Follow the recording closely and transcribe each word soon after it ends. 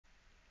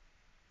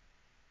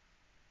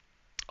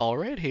All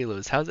right,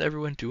 Halos, how's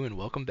everyone doing?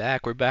 Welcome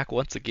back. We're back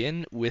once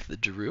again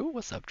with Drew.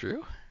 What's up,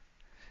 Drew?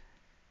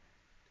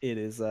 It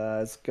is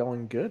it's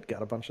going good.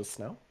 Got a bunch of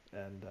snow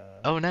and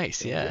Oh,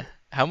 nice. feeling Yeah. good.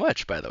 How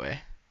much, by the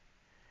way?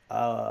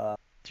 Uh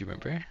Do you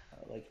remember?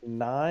 like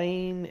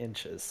 9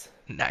 inches.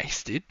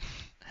 Nice, dude.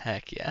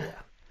 Heck yeah.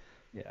 Yeah.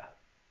 Yeah.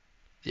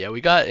 Yeah, we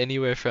got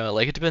anywhere from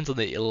like it depends on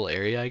the little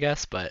area, I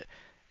guess, but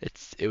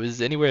it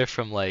was anywhere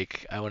from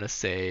like I want to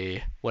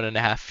say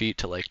 1.5 feet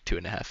to like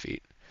 2.5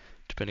 feet,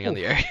 depending on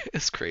the Oof. area.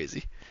 It's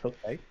crazy.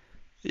 Okay.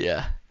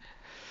 Yeah.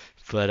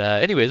 But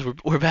anyways,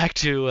 we're back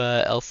to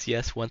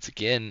LCS once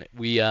again.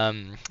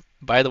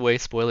 By the way,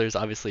 spoilers.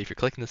 Obviously, if you're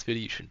clicking this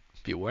video, you should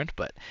be warned.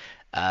 But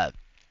uh,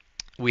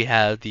 we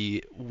have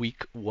the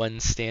week one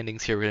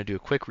standings here. We're gonna do a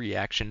quick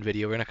reaction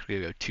video. We're not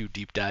gonna go too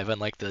deep dive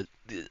unlike the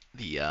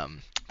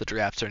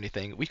drafts or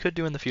anything we could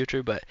do in the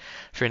future. But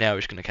for now, we're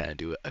just gonna kind of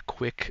do a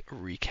quick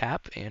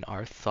recap and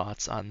our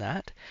thoughts on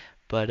that.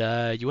 But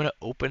you want to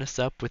open us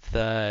up with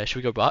should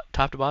we go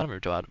top to bottom or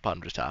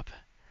bottom to top?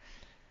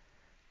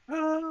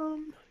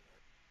 Um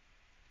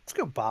let's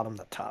go bottom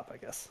to top, I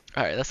guess.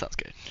 All right, that sounds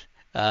good.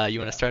 You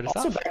want to Yeah. start us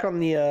Also off? back on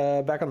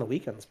the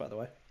weekends, by the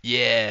way.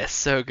 Yeah,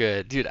 so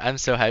good, dude. I'm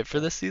so hyped for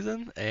this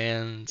season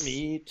and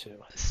Me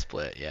too.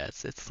 split. Yeah,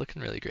 it's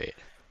looking really great.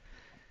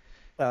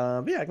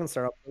 But yeah, I can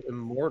start off with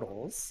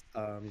Immortals.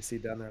 You see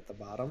down there at the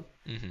bottom.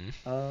 Mhm.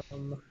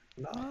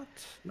 Not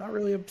not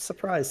really a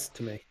surprise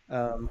to me.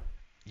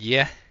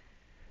 Yeah.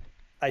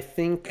 I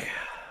think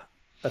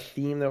a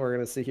theme that we're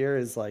gonna see here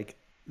is like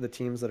the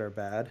teams that are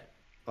bad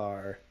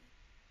are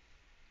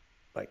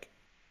like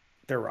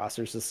their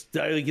rosters just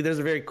like, there's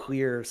a very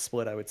clear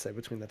split, I would say,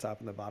 between the top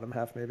and the bottom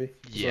half, maybe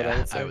is what I Yeah,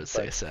 would I say. would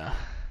say But so.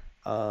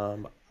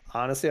 um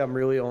honestly, I'm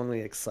really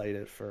only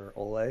excited for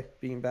Ole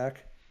being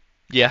back.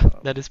 Yeah,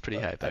 that Um is pretty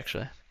hype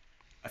actually.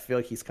 I feel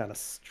like he's kind of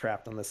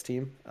trapped on this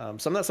team. So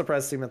I'm not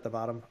surprised to see him at the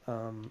bottom.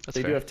 That's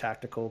They do fair. have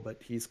tactical,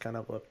 but he's kind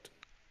of looked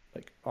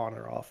like on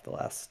or off the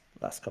last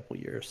couple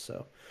years.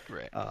 So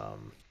Right.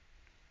 um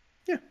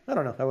yeah, I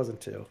don't know. I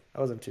wasn't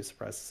too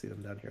surprised to see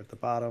them down here at the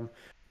bottom.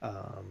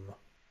 Um,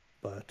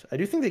 but I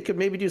do think they could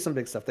maybe do some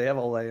big stuff. They have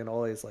Ole, and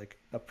Ole is like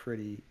a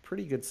pretty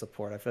good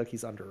support. I feel like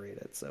he's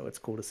underrated, so it's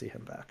cool to see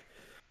him back.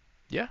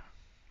 Yeah,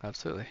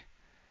 absolutely.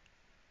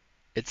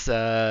 It's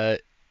I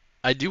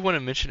do want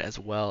to mention as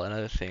well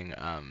another thing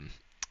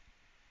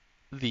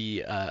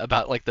the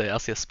about like the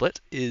LCS split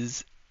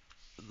is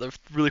the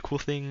really cool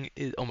thing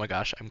is oh my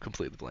gosh, I'm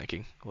completely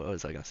blanking. What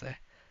was I gonna say?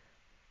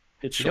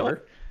 It's You know what?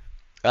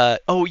 shorter.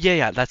 Oh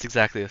yeah, that's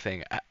exactly the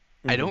thing.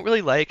 I Hmm. don't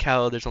really like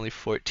how there's only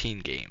 14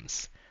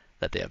 games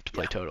that they have to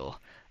play Yeah, total.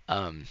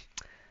 Um,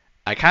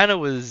 I kind of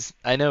was,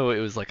 I know it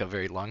was like a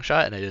very long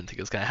shot, and I didn't think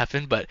it was gonna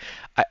happen, but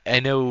I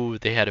know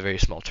they had a very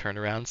small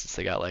turnaround since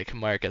they got like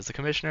Mark as the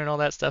commissioner and all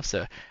that stuff,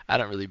 so I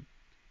don't really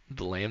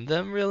blame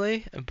them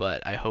really.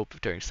 But I hope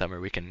during summer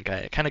we can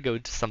kind of go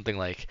to something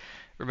like,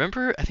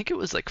 remember, I think it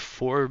was like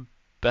four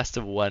best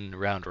of one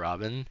round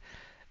robin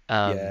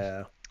um,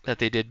 yeah. that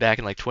they did back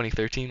in like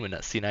 2013 when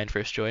C9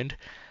 first joined.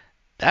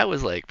 That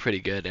was like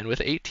pretty good. And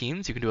with 8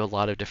 teams, you can do a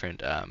lot of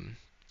different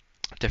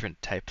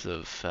types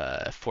of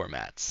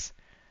formats.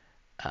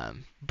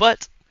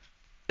 But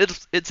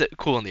it's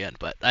cool in the end.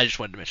 But I just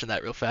wanted to mention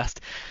that real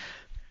fast.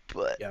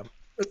 But Yeah.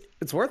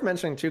 It's worth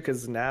mentioning too,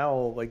 because now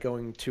like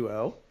going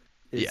 2-0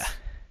 yeah, is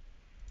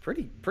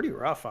pretty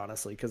rough,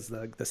 honestly, because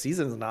the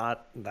season's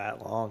not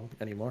that long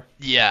anymore.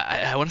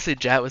 yeah. I want to say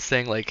Jat was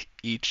saying like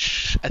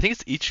I think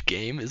it's each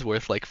game is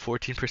worth like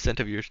 14%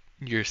 of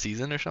your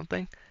season or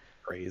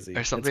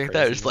Crazy. It's something like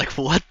that. crazy, It's man. like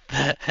what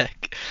the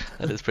heck?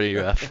 That is pretty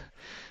rough.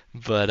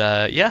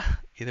 But yeah.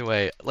 Either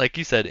way, like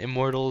you said,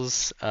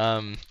 Immortals.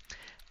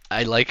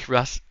 I like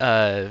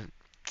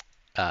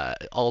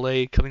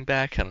Ole coming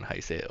back. I don't know how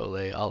you say it.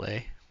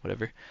 Ole,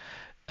 whatever.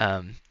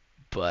 Um,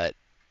 but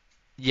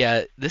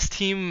yeah, this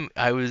team,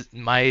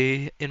 in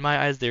my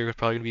eyes, they're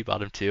probably gonna be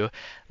bottom two.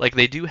 Like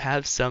they do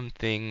have some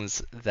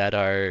things that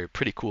are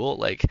pretty cool.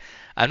 Like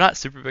I'm not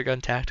super big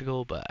on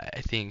tactical, but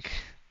I think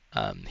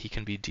he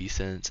can be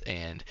decent.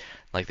 And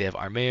like they have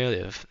Armeo,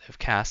 they have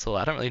Castle.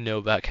 I don't really know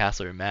about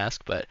Castle or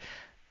Mask, but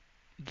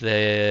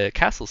the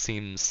Castle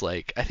seems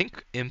like I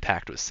think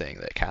Impact was saying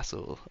that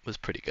Castle was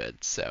pretty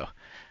good. So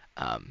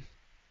um,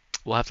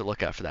 we'll have to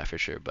look out for that for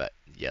sure. But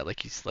yeah,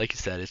 like you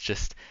said, it's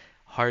just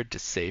hard to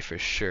say for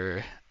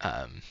sure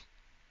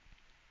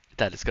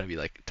that it's going to be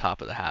like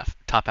top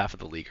half of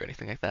the league or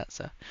anything like that.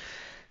 So,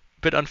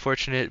 bit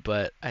unfortunate,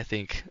 but I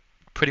think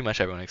pretty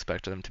much everyone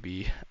expected them to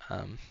be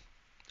um,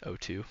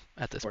 0-2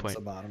 at this Towards point.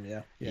 the bottom,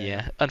 yeah. Yeah, yeah.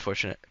 Yeah,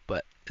 unfortunate,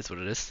 but it's what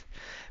it is.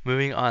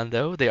 Moving on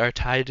though, they are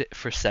tied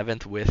for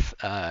seventh with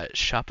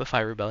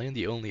Shopify Rebellion,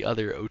 the only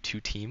other 0-2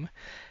 team,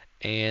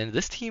 and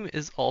this team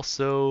is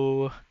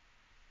also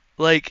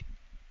like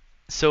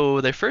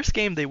so their first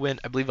game they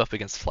went, I believe, up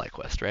against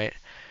FlyQuest, right?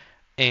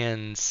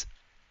 And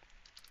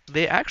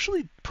they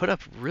actually put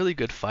up really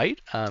good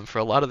fight for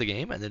a lot of the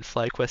game, and then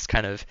FlyQuest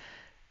kind of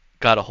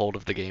got a hold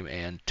of the game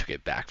and took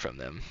it back from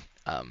them.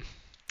 Um,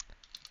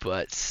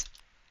 but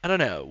I don't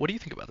know. What do you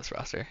think about this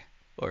roster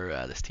or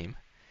this team?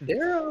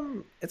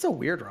 it's a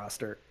weird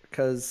roster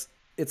because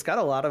it's got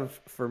a lot of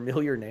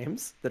familiar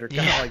names that are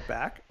kind of Yeah. like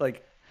back.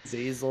 Like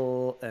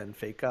Zazel and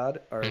Fake God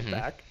are Hmm.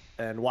 back,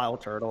 and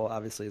Wild Turtle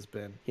obviously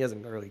he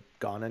hasn't really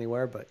gone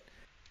anywhere, but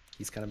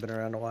he's kind of been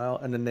around a while.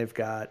 And then they've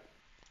got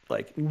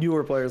like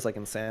newer players like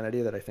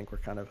Insanity that I think were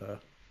kind of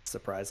a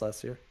surprise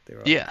last year. They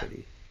were like Yeah.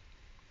 pretty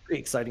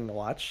exciting to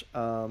watch.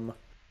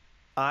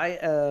 I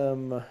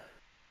am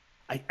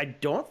I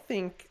don't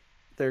think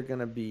they're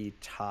gonna be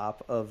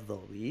top of the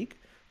league,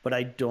 but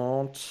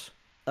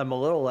I'm a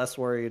little less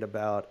worried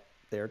about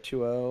their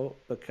 2-0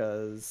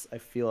 because I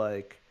feel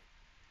like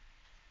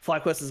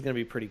FlyQuest is gonna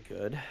be pretty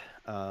good.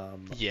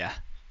 Um, Yeah.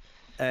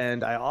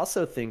 and I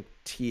also think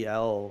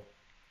TL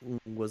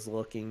was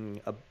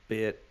looking a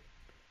bit.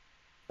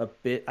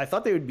 I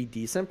thought they would be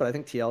decent, but I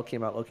think TL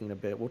came out looking a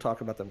bit. We'll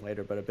talk about them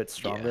later, but a bit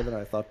Yeah. stronger than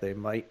I thought they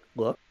might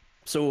look.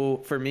 So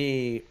for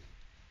me,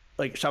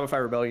 like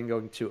Shopify Rebellion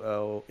going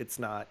 2-0, it's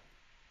not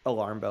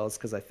alarm bells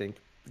because I think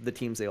the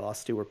teams they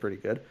lost to were pretty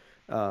good.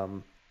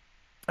 Um,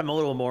 I'm a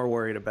little more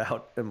worried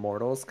about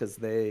Immortals because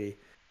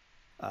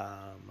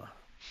um,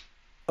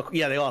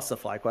 yeah, they lost to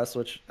FlyQuest,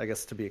 which I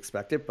guess to be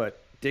expected,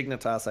 but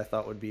Dignitas I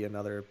thought would be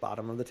another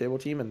bottom of the table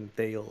team, and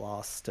they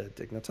lost to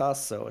Dignitas.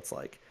 So it's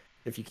like,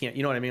 if you can't,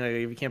 you know what I mean? Like,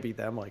 if you can't beat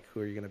them, like, who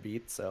are you going to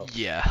beat? So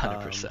Yeah.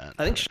 100%.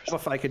 I think 100%.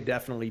 Shopify could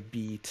definitely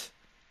beat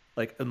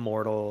like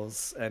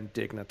Immortals and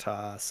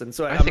Dignitas. And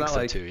so I I'm think not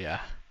so like, too.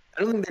 Yeah.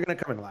 I don't think they're going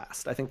to come in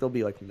last. I think they'll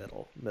be like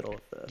middle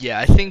of Yeah. the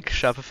I think standings.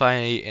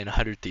 Shopify and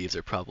 100 Thieves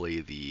are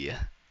probably the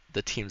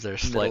teams that are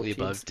Middle slightly teams.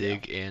 above Yeah.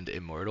 Dig and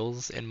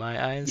Immortals in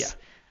my Yeah. eyes.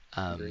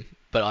 Agree.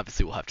 But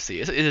obviously we'll have to see.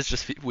 It is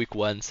just week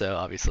one, so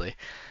obviously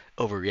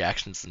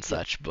overreactions and Yeah.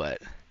 such.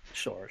 But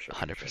Sure.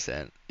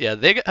 100%. Yeah,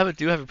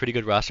 do have a pretty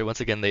good roster.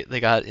 Once again, they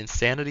got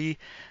Insanity,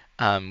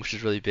 which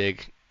is really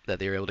big that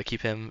they were able to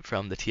keep him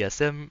from the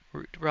TSM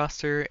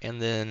roster.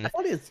 And I then,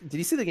 thought did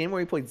you see the game where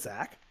he played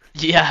Zach?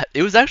 yeah,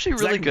 it was actually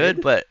really Zach good,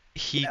 mid? but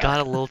he Yeah. got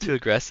a little too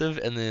aggressive,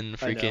 and then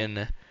I know.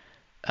 freaking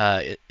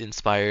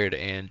Inspired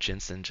and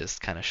Jensen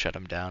just kind of shut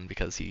him down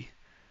because he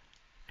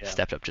Yeah.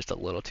 stepped up just a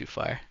little too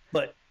far.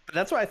 But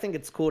that's why I think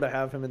it's cool to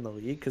have him in the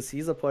league because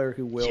he's a player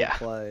who will Yeah,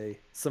 play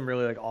some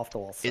really like off the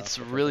wall stuff, it's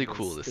which I really think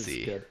cool to is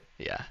see. good.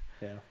 Yeah.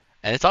 Yeah.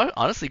 And it's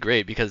honestly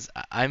great because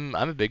I'm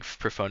a big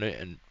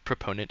proponent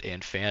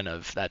and fan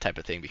of that type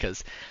of thing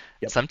because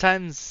Yep.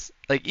 sometimes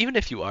like even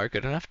if you are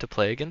good enough to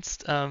play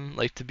against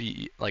like to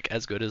be like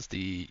as good as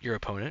the your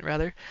opponent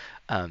rather,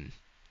 um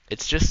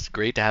it's just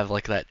great to have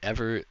like that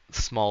ever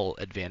small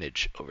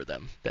advantage over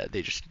them that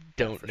they just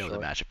Yeah, don't for know the sure.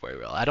 matchup very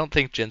well. I don't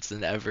think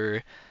Jensen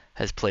ever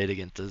has played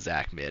against a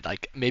Zac mid.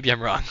 Like maybe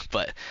I'm wrong,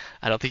 but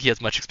I don't think he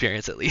has much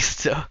experience at least,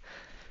 so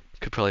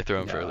could probably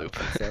throw him for No, a I don't loop.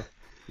 think so.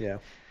 Yeah,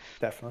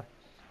 definitely.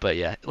 But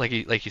yeah, like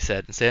you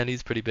said,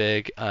 Insanity's pretty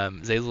big.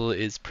 Zazel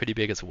is pretty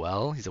big as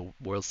well. He's a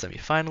world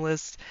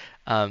semifinalist.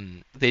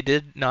 They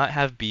did not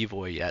have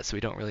B-Boy yet, so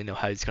we don't really know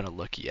how he's gonna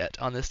look yet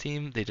on this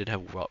team. They did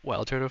have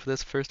Wild Turtle for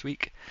this first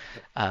week,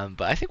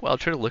 but I think Wild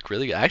Turtle looked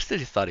really good. I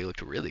actually thought he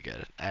looked really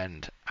good,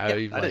 and Yeah,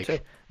 I'm I did too.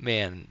 like,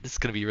 man, this is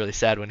gonna be really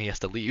sad when he has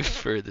to leave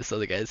for this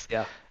other guy's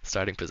Yeah,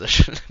 starting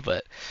position.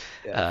 But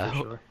yeah, for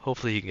sure.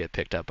 hopefully he can get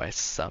picked up by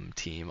some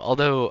team.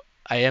 Although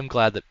I am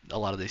glad that a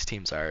lot of these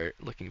teams are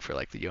looking for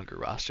like the younger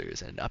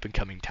rosters and up and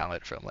coming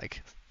talent from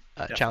like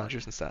Definitely,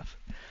 challengers and stuff.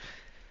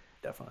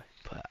 definitely.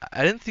 But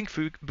I didn't think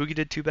Boogie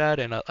did too bad,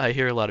 and I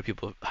hear a lot of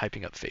people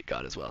hyping up Fate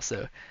God as well.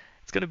 So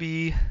it's gonna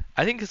be,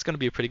 I think it's gonna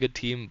be a pretty good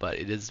team, but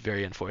it is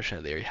very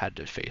unfortunate they had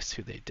to face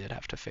who they did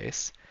have to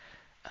face.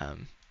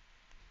 Um,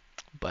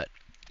 but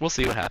we'll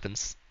see what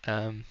happens.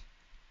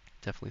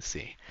 Definitely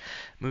see.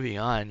 Moving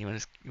on, you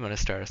want to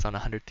start us on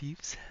 100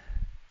 Thieves?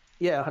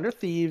 Yeah, 100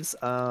 Thieves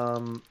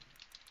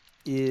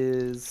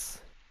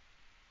is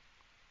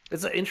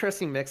it's an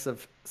interesting mix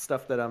of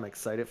stuff that I'm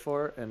excited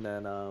for and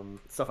then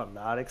stuff I'm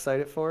not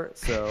excited for.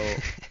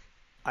 So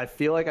I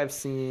feel like I've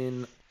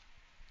seen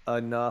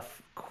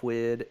enough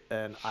Quid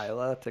and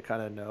Isla to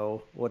kind of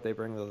know what they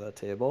bring to the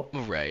table.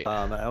 Right.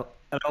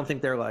 I don't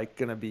think they're like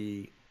gonna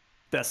be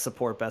best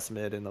support, best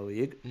mid in the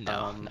league.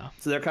 No, no.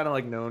 So they're kind of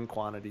like known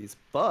quantities,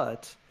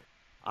 but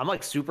I'm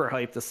like super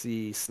hyped to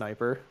see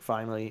Sniper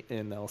finally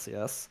in the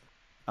LCS.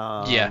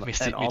 Yeah,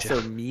 And me too.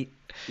 also Meat.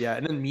 Yeah,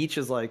 and then Meech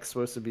is like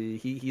supposed to be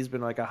he's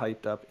been like a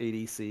hyped up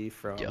ADC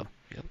Yep, from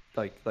yep.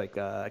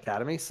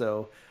 Academy.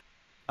 So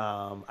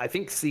I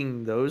think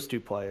seeing those two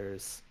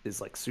players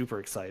is like super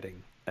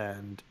exciting.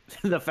 And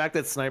the fact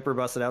that Sniper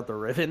busted out the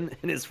Riven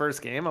in his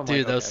first game, I'm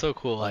like, Dude, that was okay, so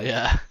cool. like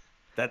Yeah.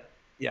 that,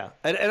 yeah.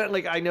 And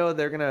like I know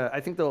I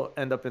think they'll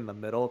end up in the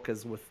middle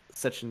because with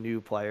such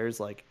new players,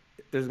 like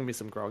there's gonna be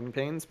some growing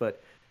pains,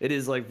 but it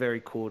is like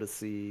very cool to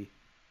see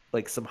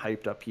like some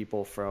hyped up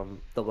people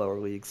from the lower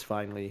leagues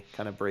finally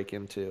kind of break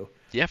into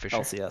Yeah, for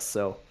sure. LCS.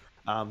 So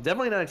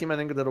definitely not a team I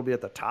think that'll be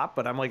at the top,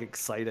 but I'm like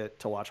excited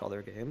to watch all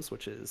their games,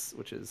 which is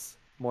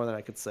more than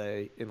I could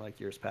say in like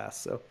years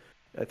past. So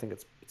I think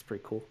it's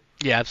pretty cool.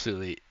 Yeah,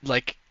 absolutely.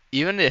 Like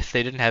even if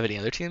they didn't have any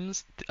other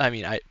teams, I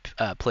mean, I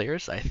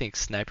players, I think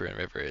Sniper and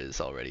River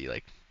is already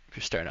like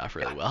starting off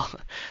really Yeah, well.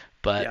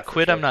 Yeah, But for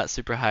Quid I'm sure. not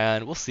super high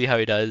on. We'll see how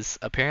he does.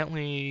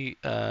 Apparently,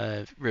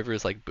 River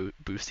is like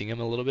boosting him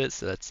a little bit,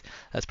 so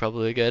that's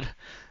probably good.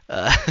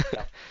 Uh,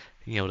 Yeah.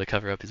 being able to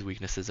cover up his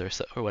weaknesses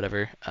or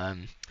whatever.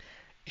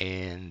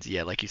 And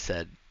yeah, like you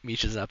said,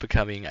 Misha's an up and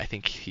coming. I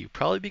think he'd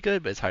probably be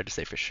good, but it's hard to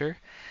say for sure.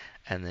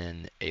 And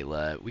then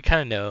Ayla, we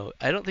kind of know.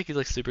 I don't think he's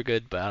like super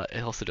good, but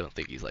I also don't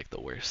think he's like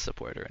the worst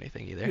support or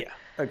anything either. Yeah.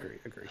 Agree.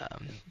 Yeah.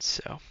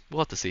 So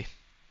we'll have to see,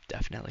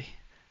 definitely.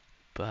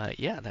 But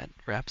yeah, that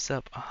wraps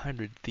up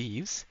 100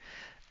 Thieves.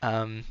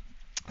 Um,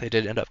 they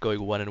did end up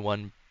going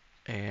 1-1,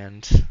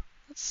 and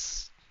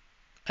that's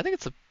I think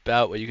it's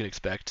about what you can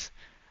expect.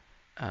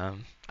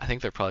 I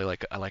think they're probably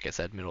like I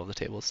said, middle of the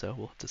table, so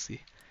we'll have to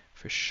see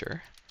for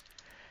sure.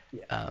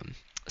 Yeah. Um,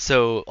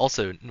 so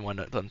also one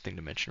thing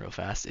to mention real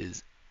fast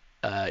is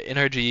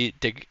NRG,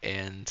 Dig,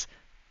 and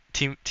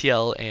Team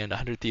TL and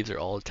 100 Thieves are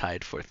all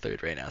tied for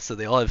third right now. So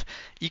they all have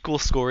equal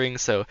scoring.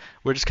 So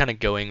we're just kind of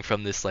going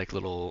from this like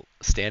little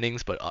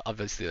standings, but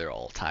obviously they're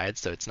all tied.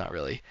 So it's not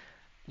really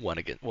one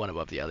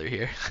above the other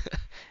here.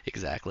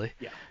 Exactly.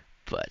 Yeah.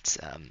 But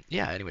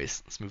yeah.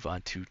 Anyways, let's move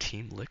on to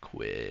Team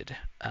Liquid.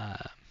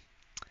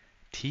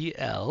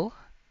 TL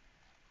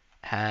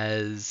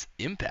has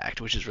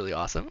Impact, which is really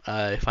awesome.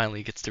 It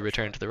finally gets to For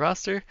return sure. to the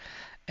roster.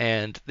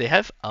 And they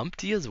have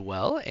Umpty as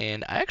well,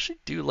 and I actually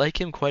do like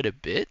him quite a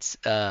bit.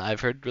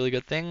 I've heard really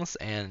good things,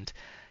 and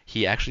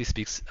he actually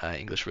speaks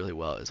English really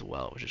well as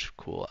well, which is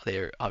cool.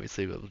 They're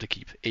obviously able to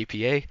keep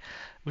APA,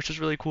 which is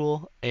really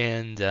cool,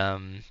 and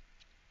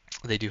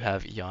they do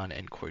have Jan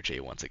and Corjay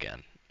once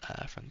again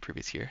from the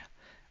previous year.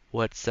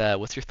 What's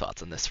your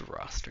thoughts on this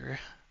roster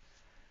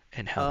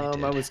and how they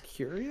I did? was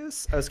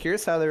curious. I was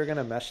curious how they were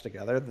gonna mesh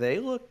together. They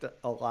looked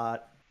a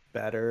lot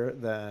better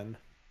than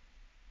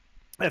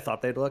I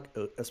thought they'd look,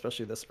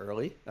 especially this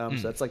early. So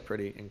Mm, that's like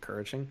pretty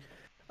encouraging.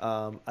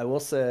 I will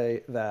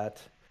say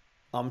that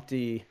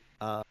Umpty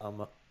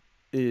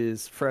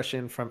is fresh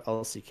in from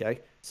LCK,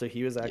 so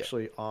he was yep.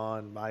 actually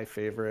on my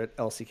favorite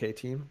LCK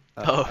team,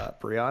 Oh,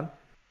 Brion.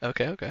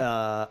 okay.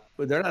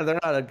 But they're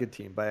not a good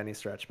team by any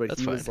stretch, but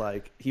That's fine.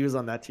 he was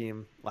on that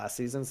team last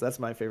season, so that's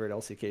my favorite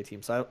LCK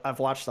team. So I've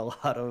watched a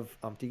lot of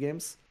Umpty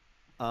games,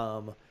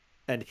 um,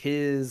 and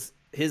his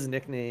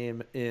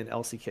nickname in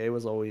LCK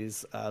was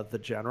always the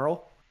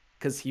General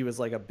because he was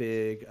like a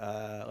big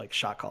like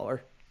shot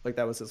caller, like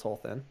that was his whole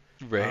thing.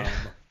 Right.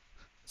 Um,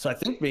 so I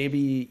think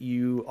maybe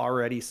you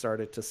already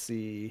started to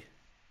see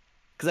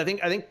because I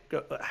think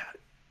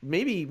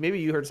maybe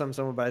you heard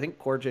someone, but I think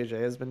Core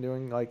JJ has been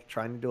doing like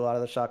trying to do a lot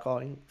of the shot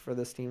calling for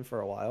this team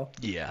for a while.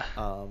 Yeah.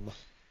 Um,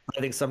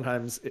 I think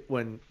sometimes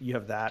when you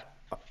have that,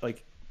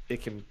 like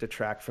it can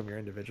detract from your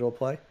individual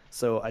play.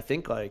 So I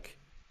think like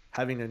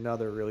having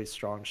another really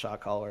strong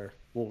shot caller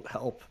will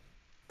help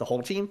the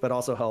whole team, but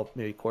also help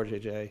maybe Core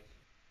JJ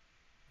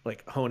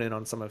like hone in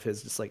on some of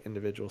his just like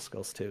individual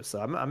skills too. So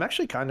I'm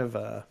actually kind of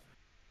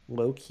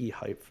low key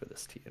hype for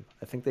this team.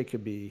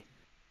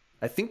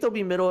 I think they'll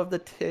be middle of the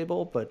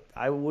table, but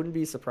I wouldn't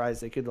be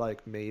surprised they could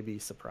like maybe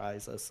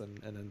surprise us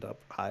and end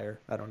up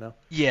higher. I don't know.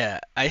 Yeah,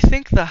 I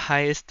think the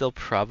highest they'll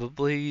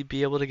probably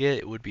be able to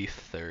get would be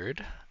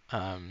third.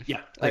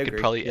 Yeah, I They could agree.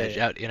 probably Yeah, edge yeah,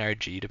 out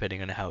NRG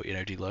depending on how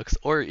NRG looks,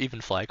 or even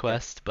yeah.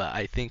 FlyQuest. But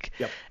I think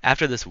Yep.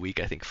 after this week,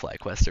 I think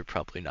FlyQuest are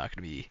probably not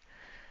going to be.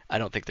 I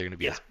don't think they're going to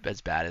be Yeah,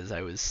 as bad as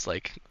I was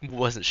like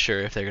wasn't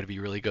sure if they're going to be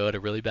really good or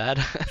really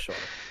bad.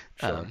 sure.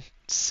 um, Sure.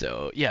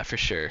 so yeah, for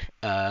sure.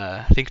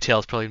 I think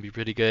Tail's probably going to be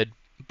pretty good,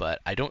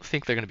 but I don't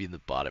think they're going to be in the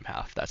bottom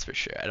half. That's for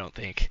sure. I don't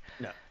think.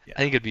 No. I Yeah.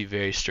 think it'd be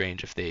very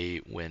strange if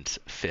they went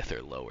fifth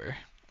or lower.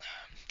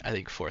 I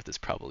think fourth is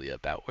probably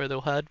about where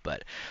they'll head,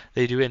 but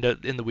they do end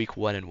up in the week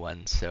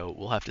 1-1, so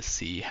we'll have to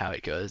see how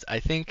it goes. I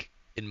think,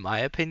 in my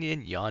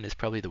opinion, Jan is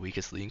probably the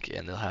weakest link,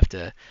 and they'll have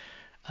to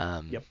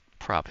Yep.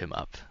 prop him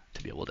up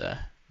to be able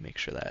to make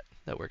sure that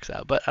that works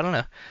out. But I don't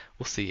know.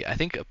 We'll see. I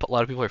think a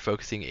lot of people are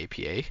focusing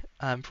APA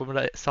from what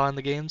I saw in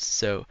the games,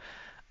 so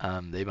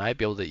they might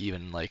be able to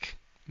even like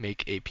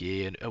make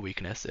APA a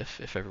weakness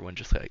if everyone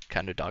just like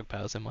kind of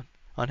dogpiles him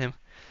on him.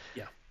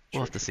 Yeah.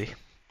 We'll True. have to True. see.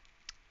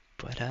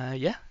 True. But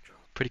yeah,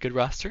 pretty good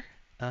roster.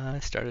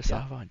 Start us Yeah.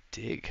 off on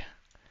Dig.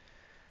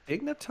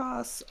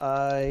 Ignitas,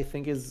 I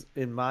think is,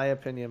 in my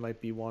opinion,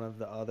 might be one of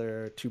the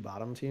other two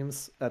bottom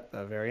teams at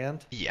the very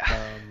end. Yeah,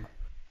 Um,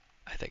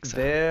 I think so.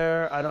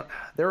 I don't,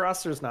 their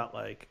roster's not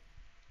like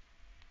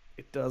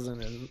it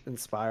doesn't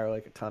inspire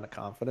like a ton of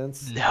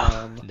confidence.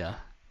 No, no.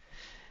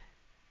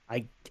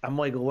 I'm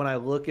like when I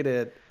look at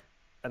it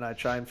and I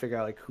try and figure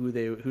out like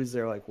who's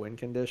their like win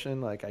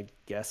condition, like I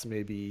guess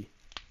maybe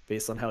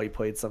based on how he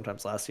played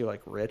sometimes last year,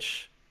 like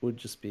Rich would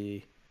just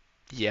be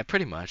Yeah,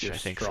 pretty much. your I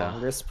think so.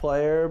 strongest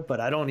player, but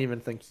I don't even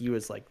think he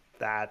was like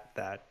that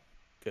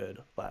good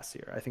last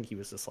year. I think he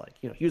was just like,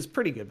 he was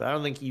pretty good, but I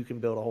don't think you can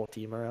build a whole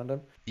team around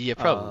him. Yeah,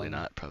 probably Um,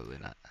 not. Probably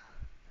not.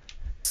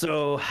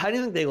 so I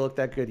didn't think they looked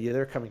that good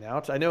either coming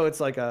out. I know it's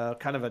like a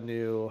kind of a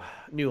new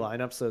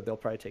lineup, so they'll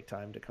probably take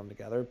time to come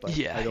together, but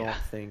Yeah, yeah,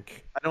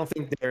 I don't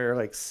think their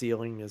like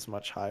ceiling is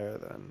much higher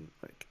than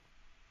like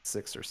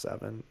 6 or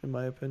 7 in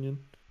my opinion.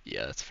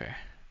 yeah. That's fair.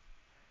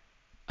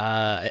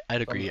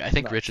 I'd I'm agree. I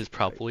think not Rich is super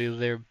probably hyped.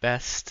 their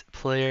best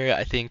player.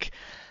 I think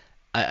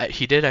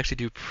he did actually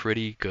do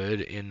pretty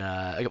good in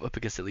up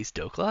against at least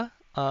Dokla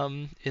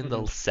in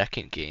the Hmm.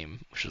 second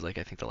game, which was like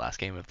I think the last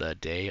game of the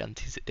day on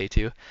day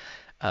two.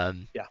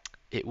 Um, Yeah.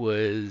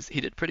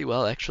 he did pretty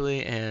well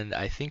actually, and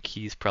I think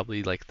he's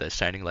probably like the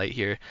shining light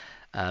here.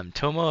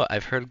 Tomo,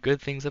 I've heard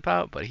good things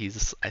about, but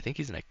I think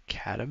he's an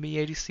academy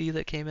ADC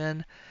that came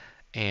in,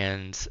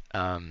 and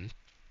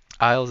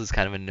Isles is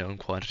kind of a known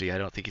quantity. I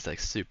don't think he's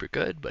like super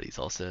good, but he's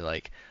also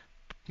like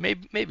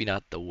maybe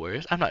not the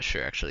worst. I'm not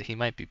sure actually. He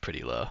might be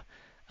pretty low,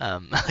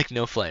 like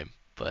no flame,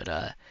 but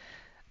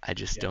I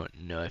just Yeah. don't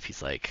know if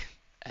he's like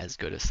as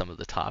good as some of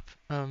the top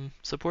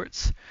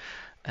supports.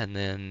 And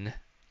then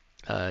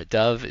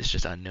Dove is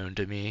just unknown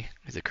to me.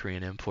 He's a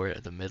Korean import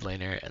at the mid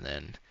laner, and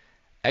then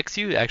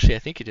XU actually I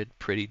think he did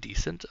pretty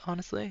decent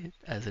honestly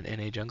as an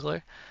NA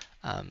jungler.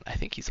 I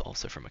think he's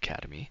also from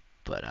Academy,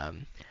 but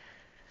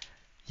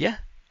yeah,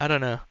 I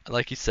don't know.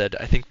 Like you said,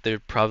 I think they're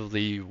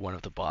probably one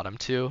of the bottom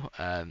two.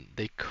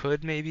 They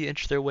could maybe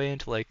inch their way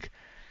into like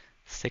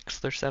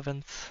sixth or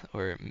seventh,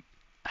 or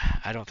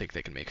I don't think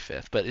they can make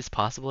fifth, but it's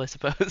possible, I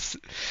suppose.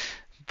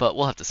 But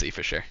we'll have to see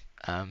for sure.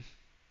 Um,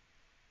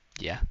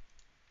 yeah,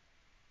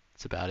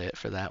 that's about it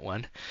for that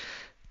one.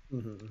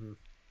 Hmm.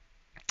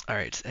 All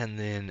right, and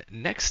then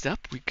next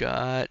up we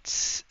got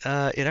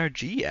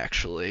NRG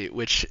actually,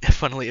 which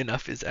funnily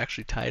enough is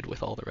actually tied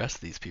with all the rest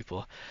of these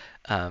people,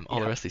 all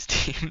the Yeah. rest of these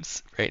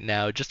teams right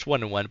now, just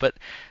 1-1. But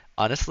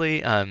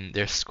honestly,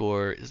 their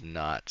score is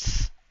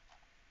not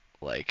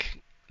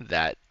like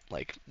that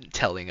like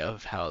telling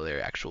of how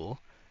their actual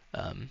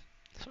um,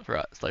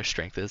 their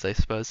strength is, I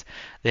suppose.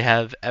 They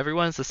have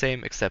everyone's the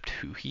same except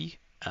Huhi.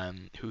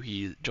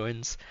 Huhi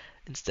joins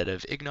instead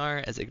of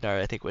Ignar, as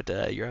Ignar I think went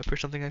to Europe or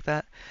something like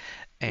that.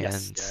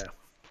 Yes. And Yeah.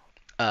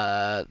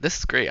 this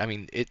is great. I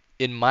mean, it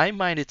in my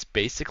mind it's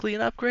basically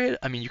an upgrade.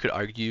 I mean, you could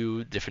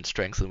argue different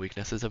strengths and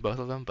weaknesses of both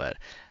of them, but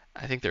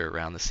I think they're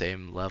around the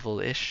same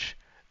level-ish.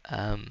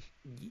 Um,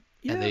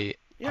 and Yeah. they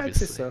Yeah. I'd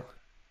say obviously so.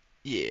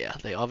 yeah,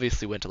 they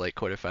obviously went to like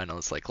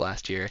quarterfinals like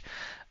last year,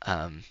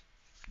 um,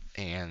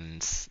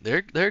 and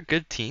they're a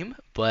good team.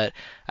 But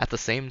at the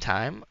same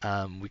time,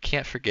 we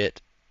can't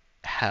forget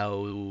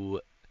how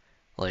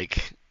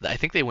like I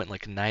think they went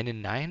like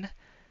 9-9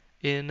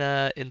 in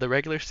the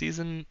regular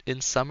season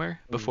in summer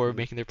before Hmm.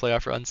 making their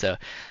playoff run. So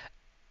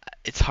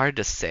it's hard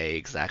to say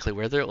exactly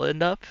where they'll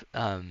end up.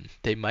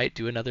 They might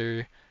do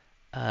another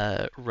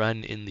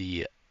run in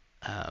the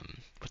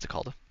what's it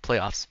called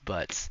playoffs,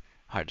 but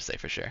hard to say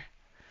for sure.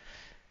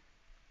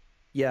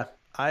 Yeah.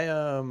 I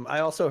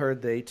also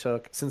heard they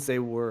took, since they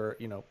were,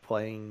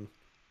 playing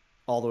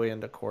all the way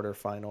into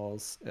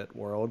quarterfinals at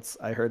Worlds,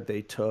 I heard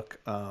they took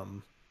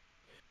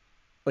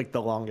like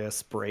the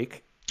longest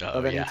break Oh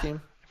of any yeah,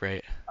 team.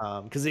 right.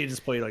 Because they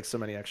just played like so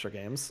many extra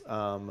games.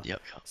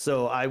 Yep, yep.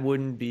 So I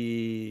wouldn't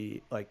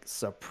be like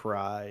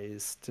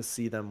surprised to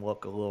see them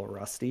look a little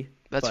rusty.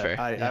 That's But fair.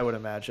 I Yeah. would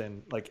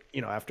imagine like,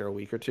 after a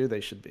week or two,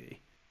 they should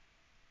be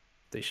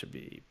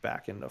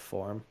back into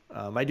form.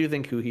 I do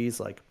think Huhi's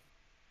like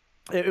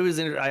it was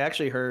I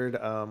actually heard,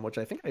 which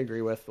I think I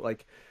agree with,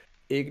 like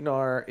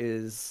Ignar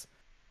is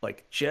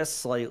like just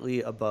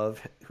slightly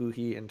above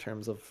Huhi in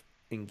terms of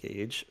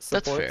engage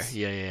That's fair. supports.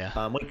 Yeah, yeah, yeah.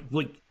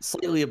 Like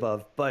slightly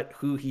above, but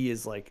Huhi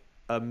is like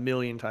a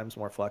million times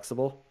more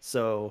flexible.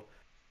 So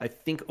I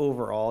think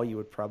overall you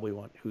would probably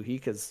want Huhi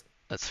because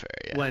That's fair.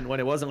 Yeah. when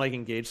it wasn't like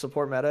engage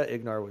support meta,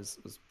 Ignar was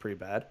pretty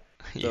bad.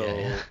 Yeah,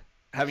 yeah. So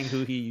having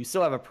Huhi, you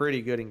still have a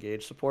pretty good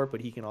engage support,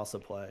 but he can also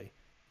play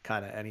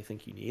kind of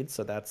anything you need.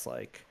 So that's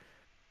like,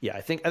 yeah,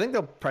 I think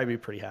they'll probably be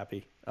pretty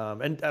happy.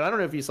 And I don't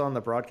know if you saw on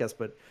the broadcast,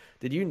 but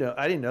did you know?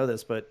 I didn't know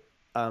this, but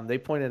they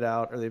pointed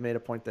out, or they made a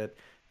point that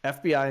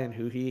FBI and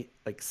Huhi,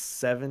 like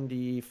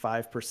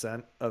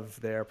 75% of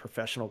their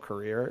professional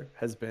career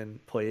has been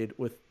played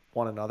with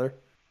one another,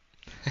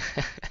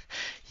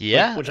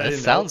 which Yeah, which I that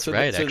didn't know. sounds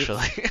right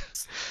actually.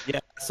 Yeah,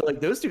 so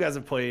like those two guys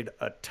have played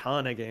a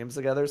ton of games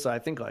together, so I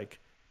think like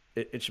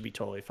it should be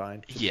totally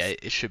fine to Yeah, just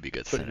it should be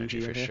good put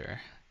synergy Huhi for in here.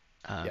 sure.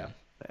 Yeah, Um,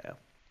 yeah.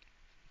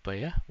 but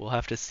yeah, we'll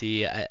have to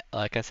see.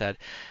 Like I said,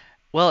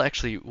 well,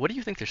 actually, what do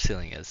you think their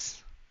ceiling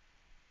is?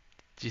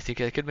 Do you think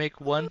I could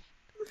make one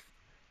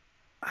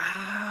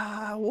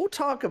We'll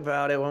talk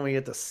about it when we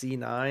get to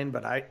C9,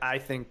 but I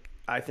think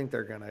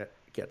they're gonna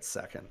get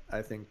second.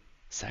 I think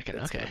second?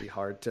 it's gonna Okay. be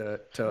hard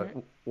to All to right.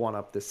 one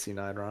up this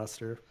C9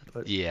 roster.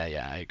 But Yeah,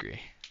 yeah, I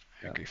agree.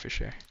 I yeah. agree for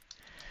sure.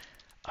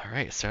 All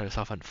right, start us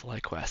off on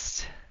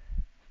FlyQuest.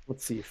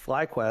 Let's see.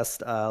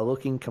 FlyQuest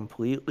looking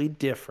completely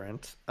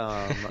different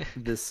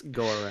this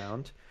go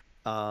around.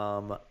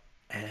 Um,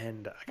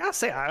 and I gotta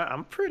say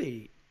I'm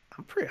pretty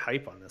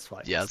hype on this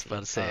Yeah, I FlyQuest was about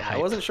team. to say I hype.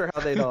 wasn't sure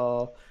how they'd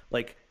all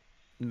like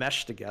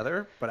mesh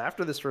together, but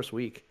after this first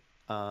week,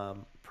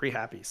 pretty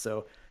happy.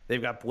 So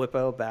they've got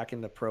Blippo back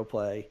into pro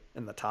play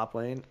in the top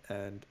lane,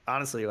 and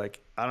honestly,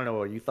 like I don't know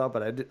what you thought,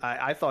 but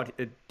I thought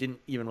it didn't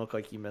even look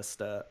like he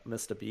missed a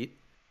beat.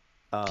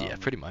 Yeah, Um,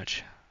 pretty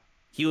much.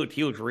 he looked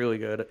really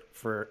good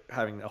for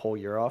having a whole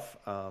year off.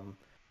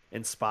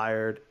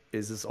 Inspired.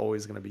 is just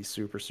always going to be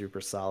super,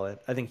 super solid.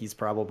 I think he's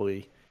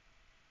probably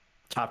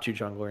top two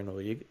jungler in the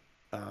league.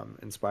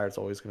 Inspired's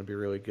always going to be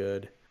really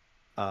good.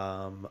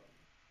 Um,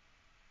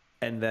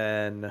 and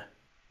then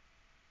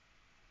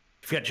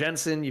you've got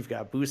Jensen, you've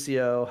got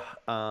Busio,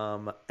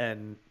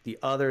 and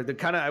the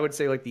kind of I would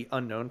say like the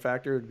unknown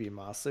factor would be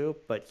Masu,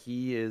 but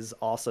he is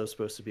also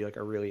supposed to be like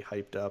a really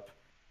hyped up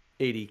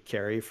AD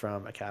carry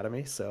from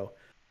Academy. So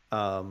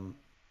um,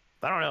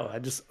 I don't know. I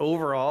just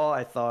overall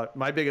I thought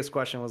my biggest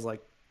question was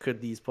like,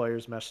 could these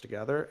players mesh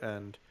together?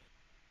 And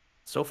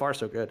so far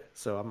so good.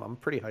 So I'm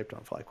pretty hyped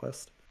on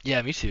FlyQuest.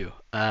 Yeah, me too.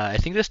 I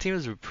think this team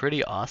is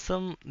pretty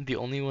awesome. The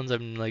only ones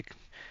I'm like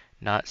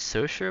not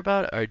so sure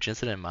about are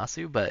Jinsen and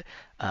Masu, but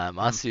Mhm.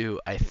 Masu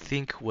I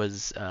think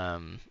was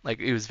like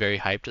it was very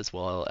hyped as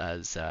well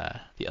as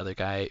the other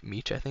guy,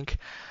 Meech, I think.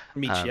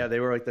 Meech, yeah, Um, they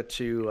were like the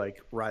two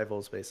like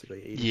rivals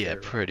basically, AD yeah,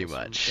 carry pretty rivals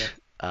from yeah. much.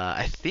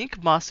 I think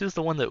Masu is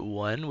the one that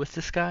won with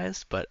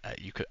Disguise, but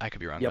I could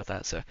be wrong about Yep.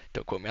 that, so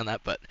don't quote me on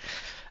that. But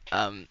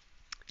um,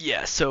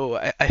 yeah, so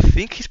I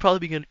think he's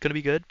probably going to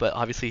be good, but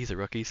obviously he's a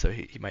rookie, so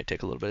he might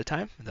take a little bit of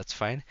time, and that's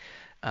fine.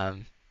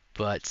 Um,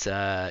 but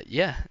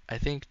yeah, I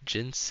think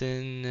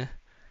Jinsen.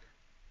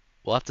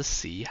 We'll have to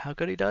see how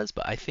good he does,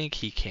 but I think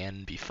he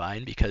can be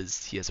fine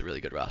because he has a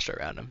really good roster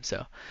around him.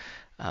 So,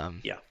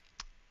 um, Yeah.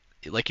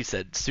 like you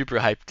said, super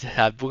hyped to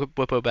have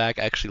Whippo back.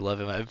 I actually love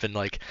him. I've been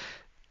like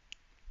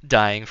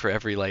dying for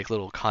every like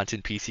little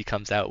content piece he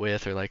comes out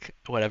with or like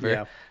whatever.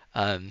 Yeah.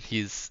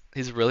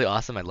 He's really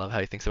awesome. I love how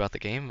he thinks about the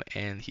game,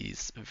 and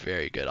he's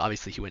very good.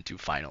 Obviously, he went to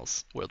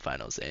finals, world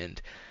finals,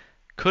 and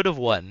could have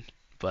won,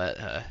 but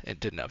it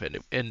didn't have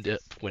end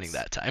up winning Yes.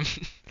 that time.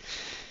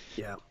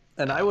 Yeah.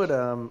 And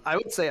um, I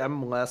would say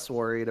I'm less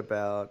worried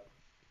about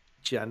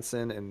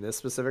Jensen in this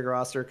specific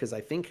roster because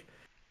I think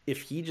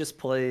if he just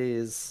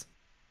plays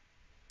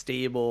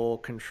stable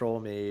control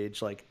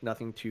mage, like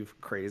nothing too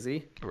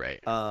crazy,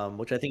 right.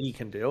 which I think he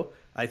can do.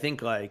 I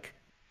think like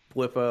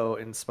Blippo,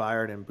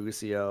 Inspired, and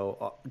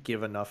Busio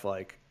give enough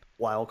like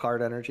wild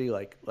card energy,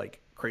 like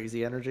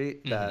crazy energy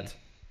Hmm. that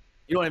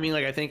you know what I mean.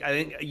 Like I think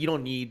you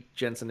don't need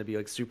Jensen to be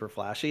like super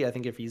flashy. I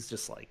think if he's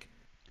just like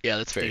Yeah,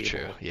 that's very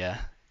true. stable.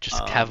 Yeah,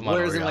 just have him on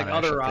Whereas in like Oriana or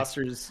other something.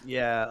 rosters,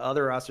 yeah,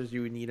 other rosters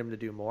you would need him to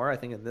do more. I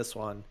think in this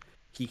one,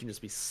 he can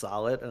just be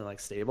solid and like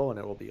stable, and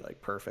it will be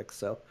like perfect.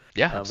 So,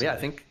 Yeah, yeah, I absolutely.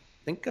 think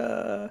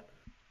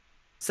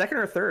second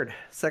or third.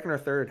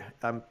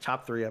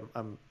 Top three.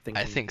 I'm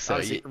I thinking think so.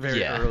 obviously very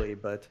Yeah, early,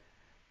 but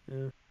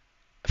yeah.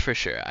 for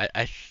sure.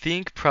 I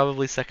think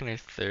probably second or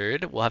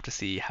third. We'll have to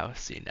see how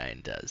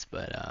C9 does,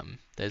 but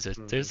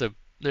Mhm.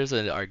 there's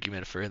an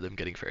argument for them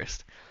getting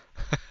first.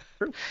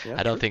 True. Yeah,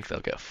 I don't true, think they'll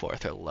true. get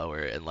fourth or lower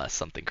unless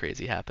something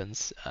crazy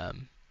happens.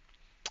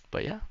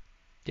 But yeah,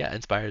 yeah,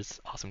 Inspire's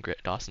awesome,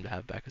 great, awesome to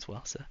have back as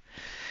well. So,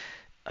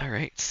 all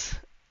right.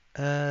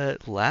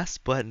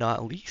 Last but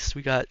not least,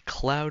 we got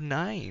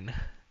Cloud9.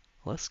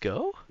 Let's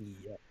go.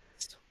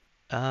 Yes.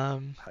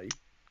 Um, Hype.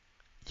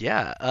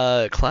 yeah,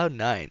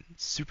 Cloud9,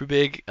 super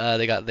big.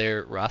 They got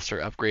their roster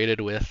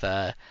upgraded with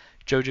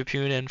Jojo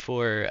Punin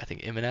for I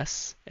think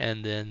M&S,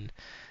 and then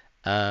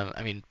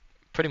I mean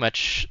pretty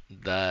much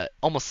the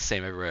almost the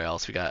same everywhere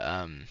else. We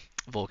got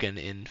Vulcan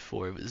in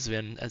for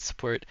Zven as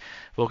support.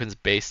 Vulcan's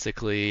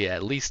basically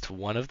at least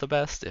one of the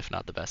best, if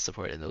not the best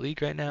support in the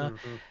league right now,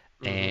 Hmm.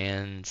 Hmm.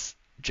 and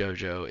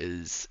Jojo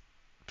is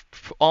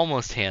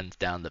almost hands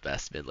down the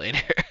best mid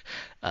laner,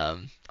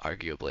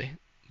 arguably.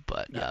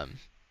 But Yeah.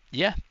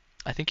 yeah,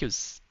 I think it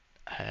was.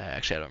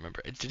 Actually, I don't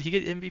remember. Did he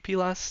get MVP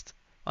last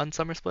on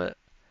Summer Split?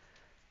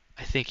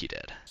 I think he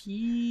did,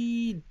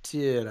 He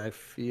did. I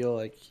feel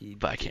like he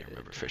but I can't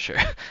remember did. for sure.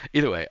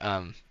 Either way,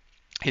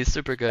 he's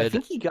super I good.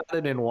 think he got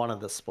it in one of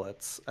the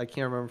splits. I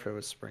can't remember if it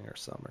was spring or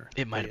summer,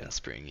 It might but have been yeah.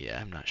 spring. Yeah,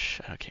 I'm not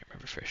sure. I can't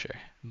remember for sure.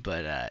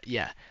 But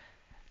yeah,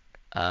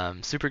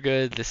 super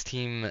good. This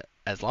team,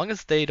 as long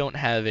as they don't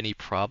have any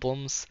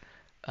problems,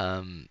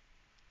 um,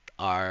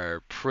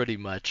 are pretty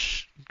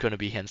much going to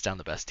be hands down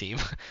the best team.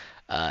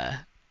 Uh,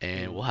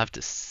 and we'll Hmm. have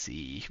to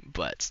see.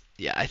 But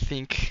yeah, I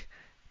think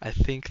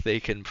they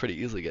can pretty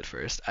easily get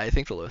first. I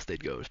think the lowest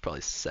they'd go is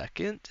probably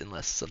second,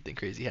 unless something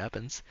crazy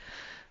happens.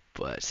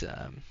 But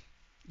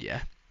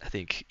yeah, I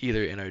think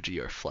either NRG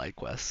or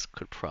FlyQuest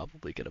could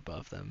probably get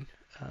above them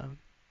um,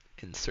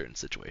 in certain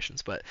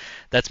situations. But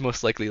that's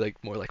most likely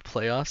like more like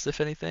playoffs,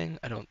 if anything.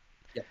 I don't.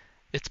 Yep.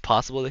 It's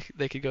possible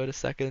they could go to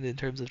second in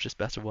terms of just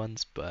best of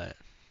ones, but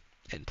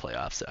in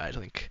playoffs, I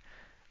think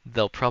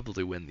they'll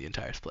probably win the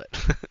entire split.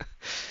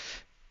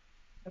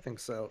 I think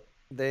so.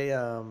 They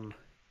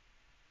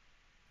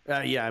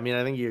yeah, I mean,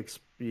 I think you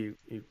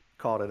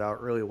called it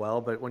out really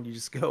well, but when you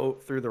just go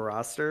through the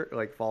roster,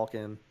 like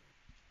Falcon,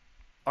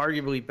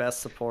 arguably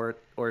best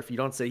support, or if you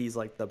don't say he's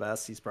like the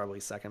best, he's probably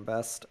second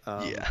best.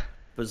 Yeah,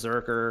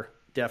 Berserker,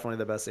 definitely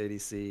the best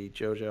ADC.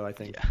 JoJo, I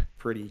think yeah,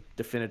 pretty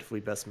definitively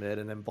best mid,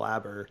 and then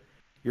Blabber,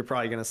 you're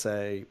probably gonna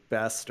say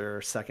best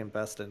or second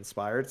best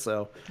inspired.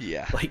 So,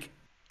 yeah, like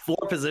four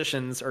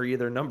positions are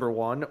either number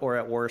one or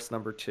at worst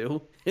number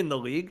two in the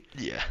league,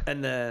 yeah,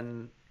 and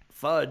then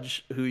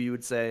Fudge, who you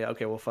would say,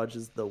 okay, well, Fudge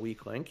is the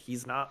weak link.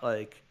 He's not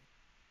like.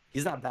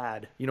 he's not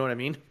bad. You know what I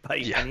mean? By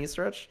Yeah. any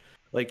stretch.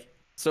 Like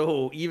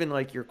so even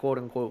like your quote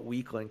unquote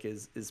weak link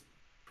is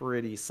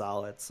pretty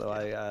solid. So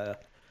Yeah.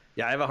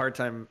 yeah, I have a hard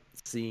time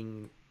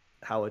seeing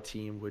how a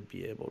team would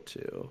be able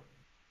to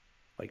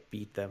like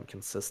beat them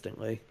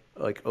consistently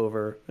like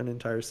over an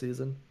entire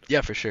season.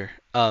 Yeah, for sure.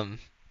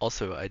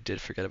 Also, I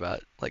did forget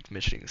about like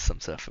mentioning some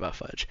stuff about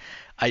Fudge.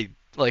 I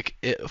like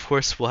it, of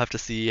course we'll have to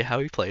see how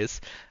he plays,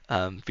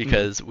 Hmm.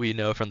 because we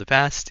know from the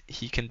past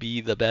he can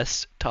be the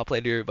best top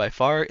laner by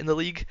far in the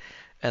league,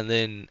 and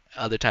then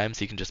other times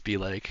he can just be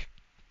like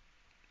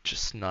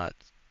just not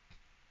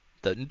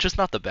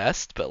the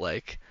best, but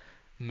like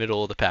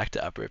middle of the pack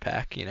to upper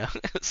pack, you know.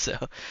 So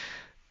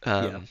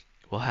Yeah. um,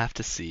 we'll have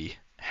to see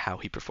how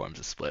he performs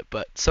a split.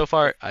 But so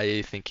far,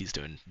 I think he's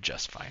doing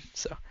just fine.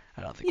 So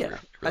I don't think we're Yeah,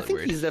 I really think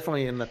worried. he's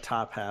definitely in the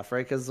top half,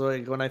 right? Because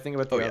like when I think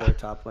about Oh the yeah, other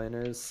top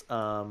laners,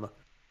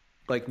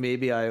 like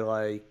maybe I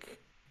like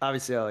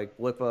obviously I like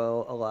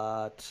Blippo a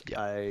lot. yeah,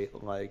 I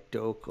like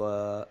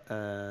Dokla,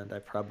 and I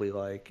probably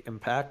like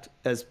Impact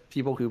as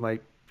people who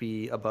might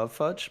be above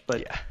Fudge,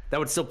 but yeah, that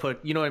would still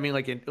put you know what I mean.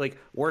 Like in like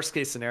worst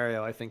case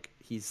scenario, I think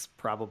he's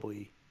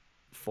probably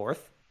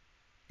fourth.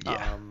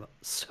 yeah,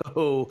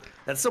 So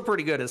that's still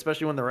pretty good,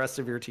 especially when the rest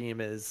of your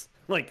team is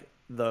like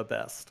the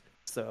best.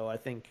 So I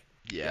think,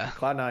 yeah, yeah,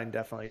 Cloud9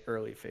 definitely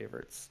early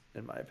favorites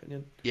in my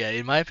opinion. yeah.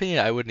 In my opinion,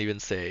 I wouldn't even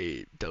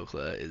say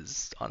Dokla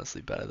is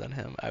honestly better than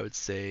him. I would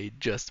say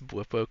just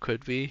Bwipo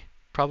could be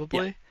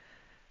Yeah, probably,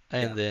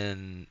 yeah, and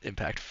then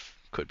Impact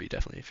could be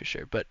definitely for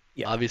sure. But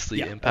yeah, obviously,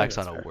 yeah. I think Impact's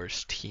on that's a fair.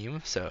 worse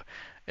team, so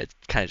it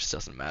kind of just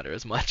doesn't matter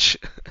as much,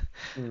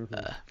 Hmm.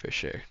 for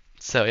sure.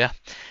 So yeah.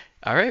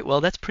 All right.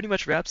 Well, that's pretty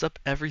much wraps up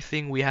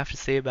everything we have to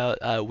say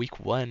about week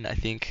one. I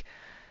think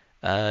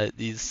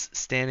these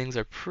standings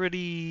are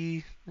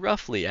pretty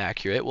roughly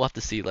accurate. We'll have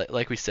to see.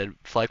 Like we said,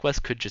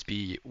 FlyQuest could just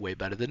be way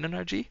better than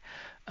NRG,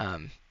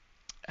 um,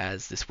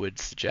 as this would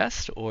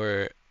suggest,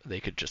 or they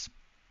could just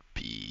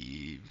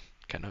be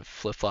kind of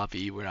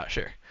flip-floppy. We're not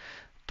sure.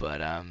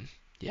 But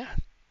yeah,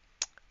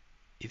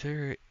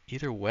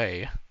 either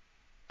way,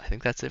 I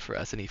think that's it for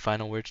us. Any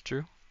final words,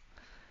 Drew?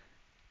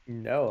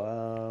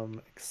 No,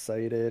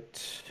 excited.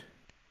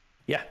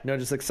 Yeah, no,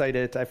 just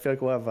excited. I feel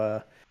like we'll have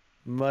a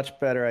much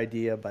better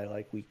idea by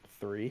like week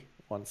three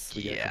once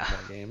we get a Yeah. couple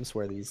more games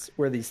where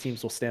these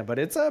teams will stand. But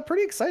it's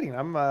pretty exciting.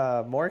 I'm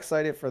more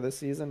excited for this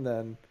season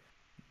than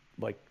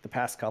like the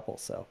past couple.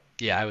 So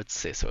Yeah, I would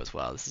say so as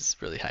well. This is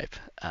really hype.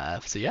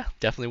 So yeah,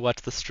 definitely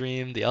watch the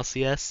stream, the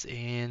LCS,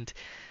 and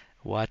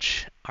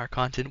watch our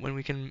content when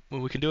we can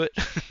do it.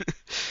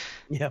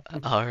 yeah.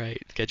 All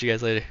right, catch you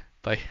guys later.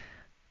 Bye.